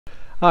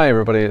Hi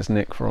everybody, it's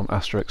Nick from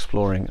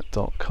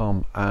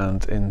AstroExploring.com,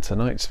 and in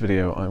tonight's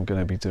video I'm going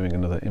to be doing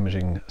another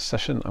imaging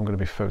session. I'm going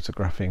to be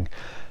photographing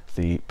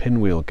the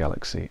Pinwheel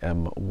Galaxy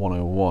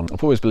M101.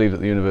 I've always believed that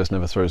the universe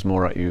never throws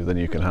more at you than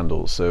you can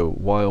handle, so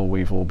while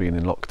we've all been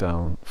in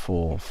lockdown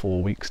for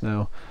 4 weeks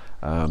now,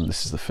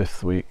 this is the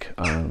 5th week,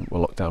 and we're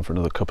locked down for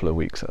another couple of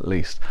weeks at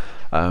least,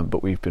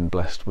 but we've been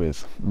blessed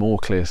with more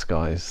clear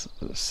skies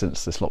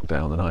since this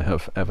lockdown than I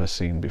have ever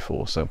seen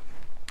before. So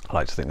I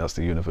like to think that's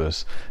the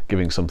universe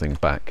giving something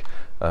back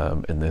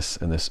in this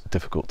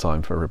difficult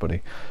time for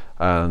everybody.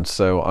 And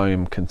so I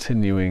am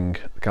continuing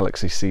the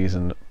Galaxy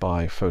season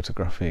by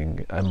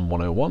photographing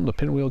M101, the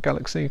Pinwheel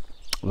Galaxy.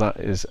 That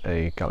is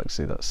a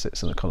galaxy that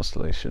sits in the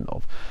constellation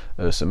of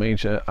Ursa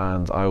Major,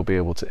 and I will be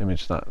able to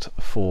image that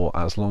for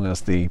as long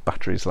as the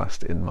batteries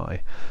last in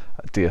my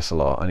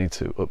DSLR. I need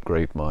to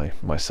upgrade my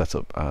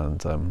setup,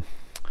 and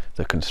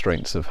the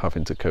constraints of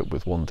having to cope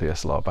with one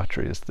DSLR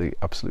battery is the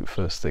absolute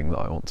first thing that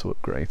I want to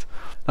upgrade.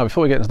 Now,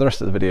 before we get into the rest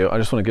of the video, I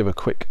just want to give a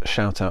quick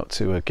shout out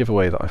to a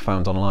giveaway that I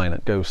found online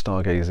at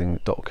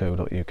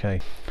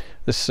gostargazing.co.uk.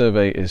 This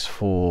survey is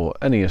for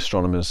any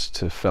astronomers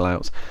to fill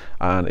out,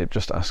 and it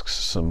just asks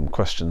some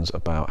questions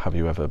about: have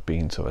you ever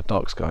been to a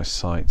dark sky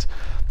site?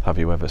 Have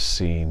you ever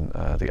seen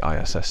the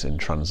ISS in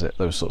transit?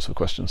 Those sorts of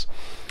questions.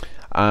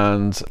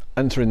 And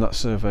entering that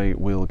survey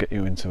will get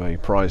you into a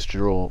prize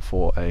draw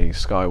for a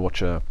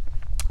Sky-Watcher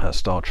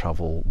Star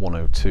Travel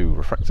 102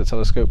 refractor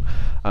telescope,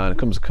 and it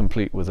comes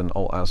complete with an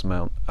alt-az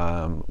mount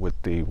with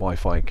the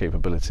Wi-Fi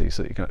capability,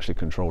 so that you can actually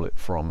control it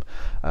from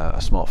a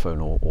smartphone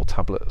or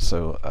tablet.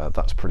 So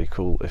that's pretty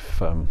cool.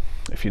 If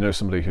you know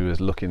somebody who is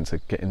looking to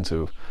get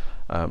into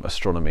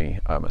astronomy,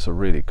 it's a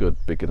really good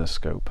beginner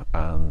scope,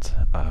 and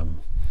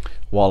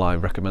while I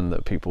recommend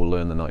that people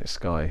learn the night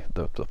sky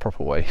the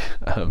proper way,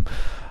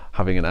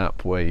 having an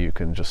app where you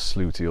can just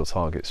slew to your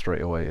target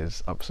straight away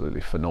is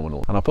absolutely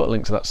phenomenal. And I'll put a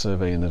link to that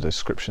survey in the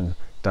description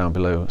down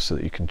below so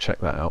that you can check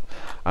that out.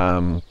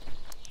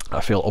 I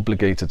feel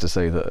obligated to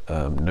say that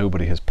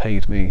nobody has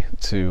paid me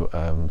to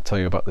tell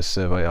you about this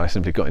survey. I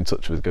simply got in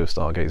touch with Go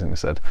Stargazing and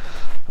said,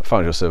 I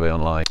found your survey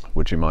online,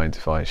 would you mind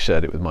if I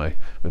shared it with my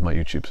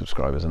YouTube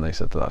subscribers? And they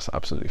said that that's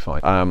absolutely fine.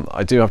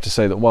 I do have to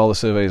say that while the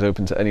survey is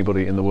open to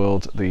anybody in the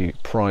world, the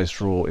prize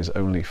draw is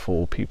only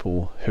for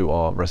people who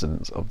are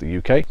residents of the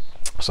UK.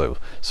 So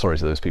sorry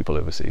to those people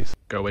overseas.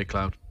 Go away,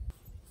 cloud.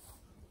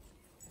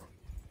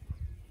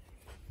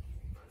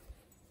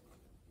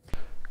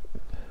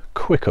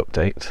 Quick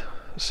update.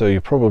 So you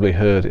probably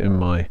heard in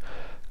my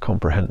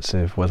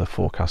comprehensive weather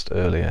forecast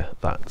earlier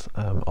that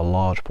a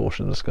large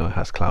portion of the sky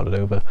has clouded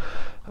over.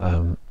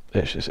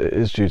 It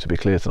is due to be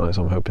clear tonight,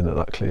 so I'm hoping that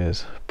that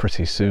clears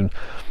pretty soon.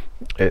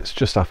 It's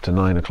just after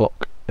 9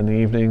 o'clock in the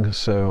evening,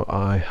 so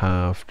I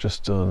have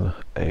just done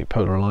a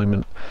polar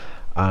alignment,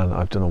 and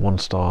I've done a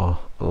 1-star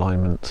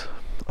alignment,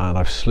 and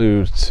I've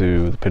slewed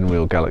to the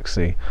Pinwheel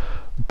Galaxy,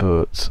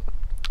 but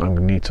I'm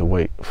going to need to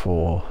wait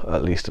for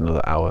at least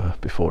another hour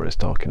before it's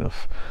dark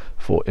enough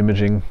for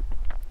imaging,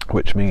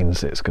 which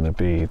means it's going to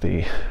be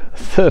the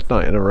 3rd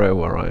night in a row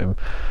where I am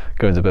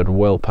going to bed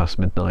well past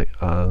midnight,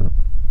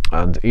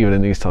 and even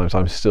in these times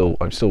I'm still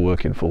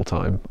working full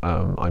time.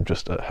 I'm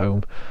just at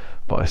home,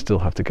 but I still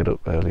have to get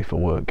up early for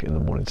work in the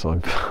morning, so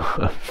I'm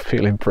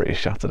feeling pretty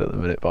shattered at the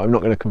minute, but I'm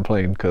not going to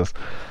complain, because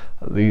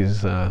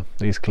these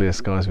clear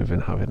skies we've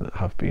been having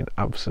have been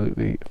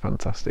absolutely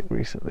fantastic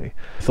recently.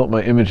 I thought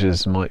my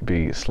images might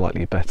be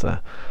slightly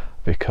better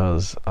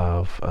because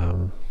of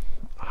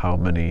how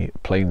many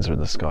planes are in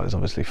the sky. There's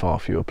obviously far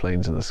fewer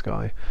planes in the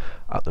sky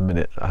at the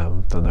minute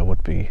than there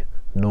would be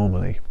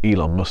normally.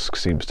 Elon Musk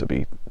seems to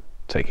be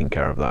taking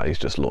care of that. He's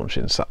just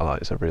launching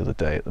satellites every other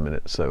day at the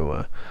minute.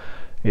 So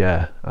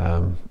yeah,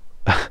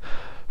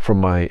 from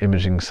my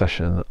imaging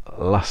session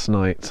last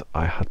night,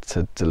 I had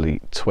to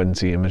delete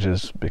 20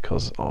 images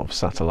because of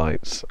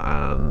satellites,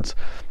 and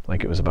I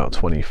think it was about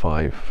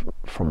 25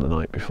 from the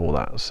night before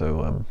that.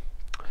 So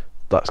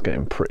that's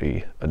getting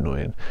pretty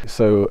annoying.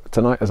 So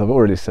tonight, as I've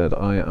already said,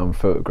 I am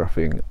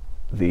photographing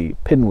the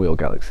Pinwheel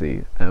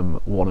Galaxy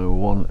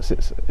M101. It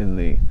sits in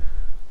the...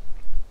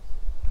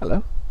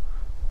 Hello?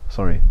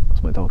 Sorry,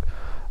 that's my dog.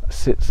 It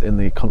sits in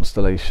the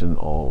constellation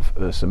of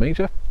Ursa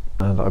Major,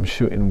 and I'm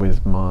shooting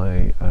with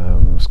my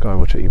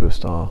Sky-Watcher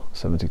Evostar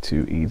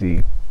 72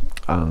 ED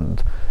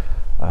and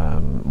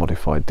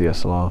modified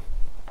DSLR.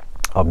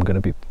 I'm going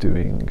to be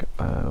doing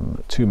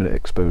 2-minute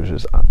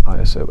exposures at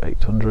ISO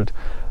 800.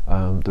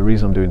 The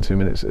reason I'm doing 2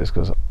 minutes is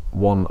because,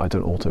 one, I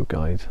don't auto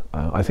guide.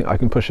 I think I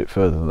can push it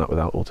further than that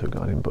without auto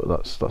guiding, but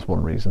that's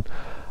one reason.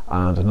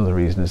 And another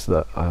reason is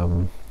that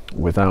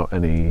without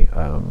any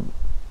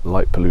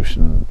light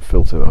pollution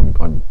filter,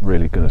 I'm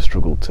really going to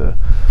struggle to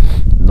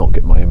not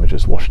get my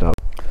images washed out.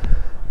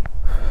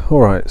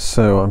 Alright,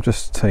 so I'm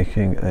just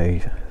taking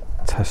a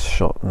test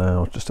shot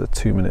now, just a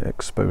 2-minute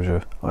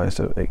exposure,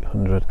 ISO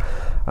 800,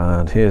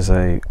 and here's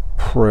a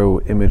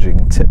pro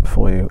imaging tip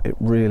for you. It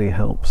really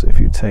helps if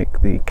you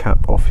take the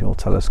cap off your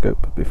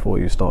telescope before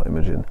you start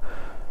imaging,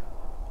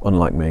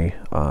 unlike me,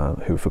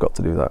 who forgot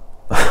to do that.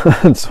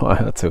 And so I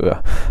had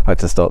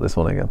to start this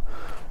one again.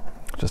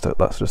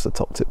 that's just a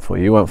top tip for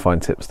you. You won't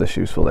find tips this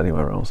useful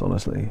anywhere else,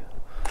 honestly.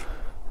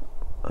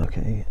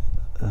 Okay,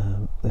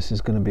 this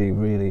is going to be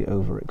really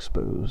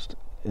overexposed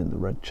in the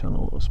red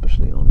channel,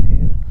 especially on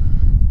here,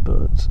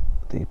 but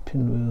the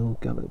Pinwheel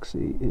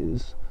Galaxy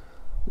is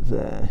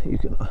there. You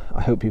can,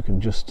 I hope you can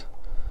just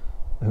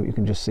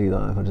see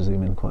that if I just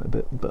zoom in quite a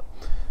bit, but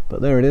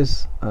there it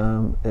is.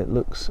 It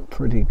looks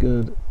pretty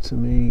good to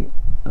me.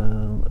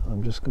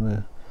 I'm just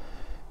gonna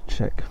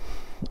check.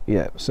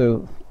 Yeah,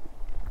 so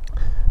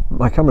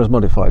my camera's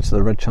modified, so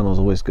the red channel is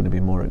always going to be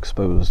more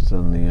exposed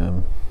than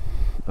the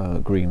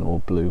green or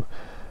blue,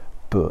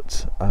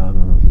 but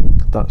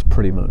that's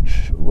pretty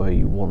much where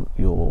you want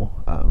your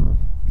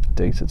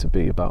data to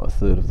be, about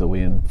 1/3 of the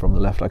way in from the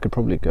left. I could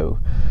probably go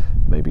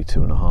maybe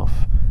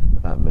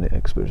 2.5 minute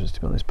exposures,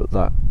 to be honest, but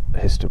that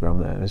histogram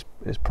there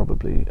is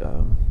probably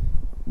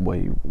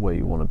where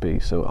you want to be.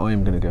 So I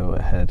am going to go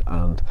ahead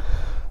and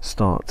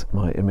start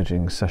my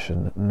imaging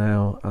session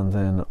now, and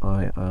then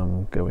I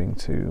am going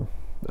to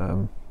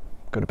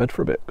go to bed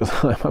for a bit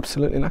because I'm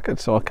absolutely knackered.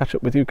 So I'll catch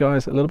up with you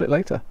guys a little bit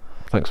later.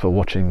 Thanks for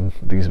watching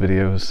these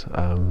videos.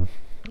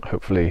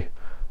 Hopefully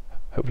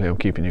I'm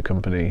keeping you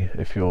company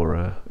if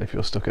you're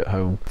stuck at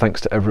home.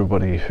 Thanks to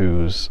everybody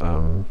who's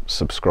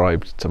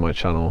subscribed to my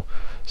channel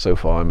so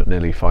far. I'm at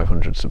nearly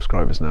 500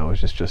 subscribers now,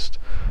 which is just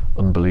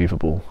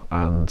unbelievable,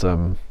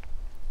 and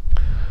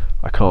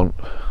I can't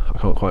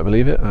quite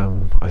believe it.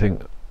 I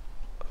think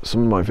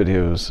some of my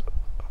videos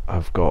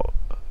have got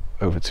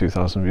over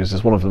 2,000 views.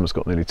 There's one of them that's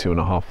got nearly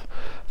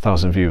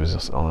 2,500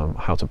 views on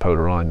how to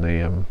polar line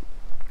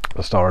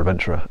the Star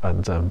Adventurer,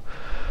 and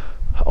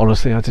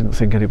honestly I didn't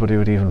think anybody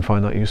would even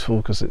find that useful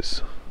because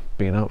it's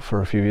been out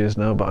for a few years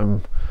now, but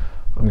I'm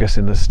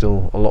guessing there's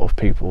still a lot of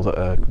people that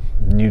are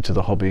new to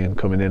the hobby and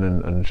coming in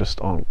and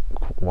just aren't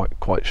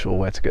quite sure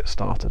where to get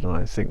started, and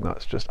I think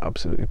that's just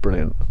absolutely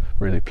brilliant.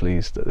 Really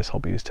pleased that this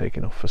hobby is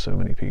taking off for so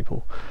many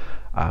people,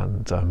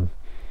 and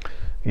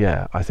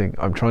yeah, I think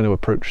I'm trying to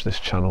approach this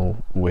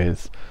channel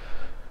with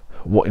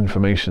what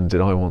information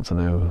did I want to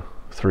know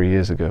 3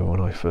 years ago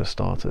when I first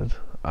started,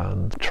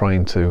 and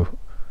trying to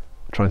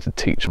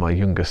teach my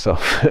younger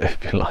self, if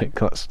you like.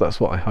 That's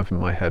what I have in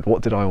my head.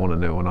 What did I want to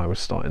know when I was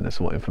starting this?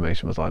 What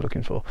information was I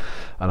looking for?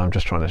 And I'm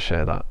just trying to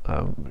share that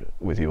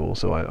with you all.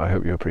 So I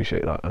hope you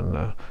appreciate that,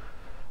 and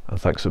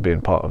thanks for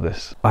being part of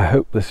this. I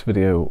hope this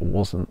video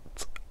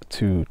wasn't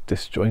too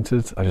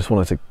disjointed. I just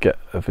wanted to get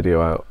a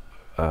video out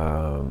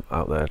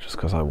there just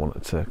because I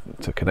wanted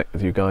to connect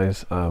with you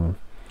guys.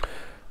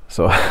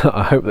 So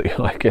I hope that you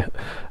like it.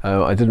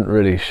 I didn't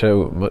really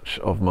show much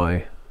of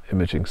my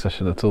imaging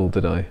session at all,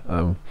 did I?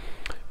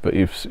 But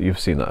you've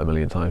seen that a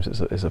million times.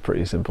 It's a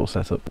pretty simple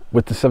setup.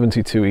 With the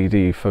 72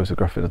 ED,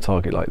 photographing a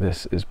target like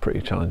this is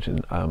pretty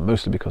challenging,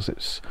 mostly because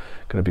it's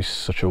going to be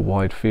such a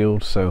wide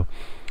field. So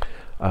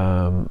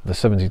the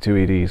 72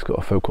 ED's got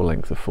a focal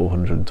length of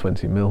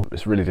 420mm.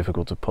 It's really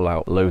difficult to pull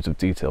out loads of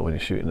detail when you're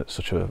shooting at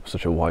such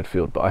a wide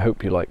field, but I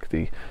hope you like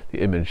the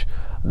image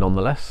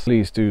nonetheless.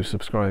 Please do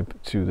subscribe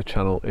to the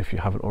channel if you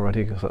haven't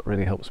already, because that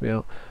really helps me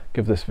out.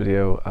 Give this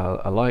video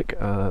a like,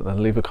 and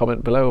leave a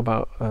comment below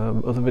about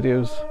other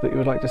videos that you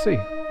would like to see.